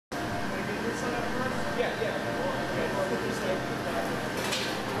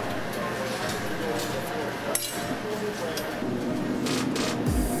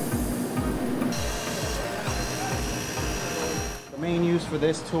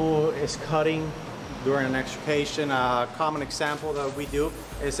this tool is cutting during an extrication. A common example that we do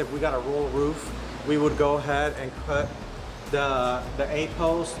is if we got a roll roof, we would go ahead and cut the A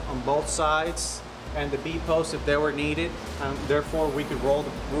post on both sides and the B post if they were needed. Therefore, we could roll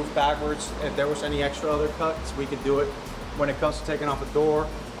the roof backwards. If there was any extra other cuts, we could do it. When it comes to taking off a door,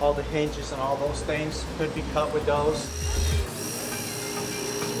 all the hinges and all those things could be cut with those.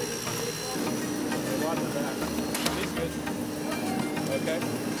 Okay.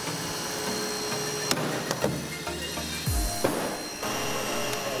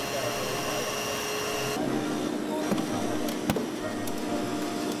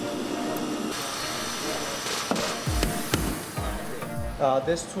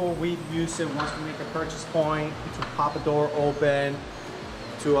 This tool, we use it once we make a purchase point to pop a door open,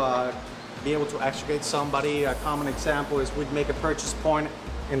 to be able to extricate somebody. A common example is we'd make a purchase point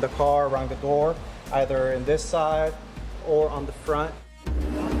in the car around the door, either in this side or on the front.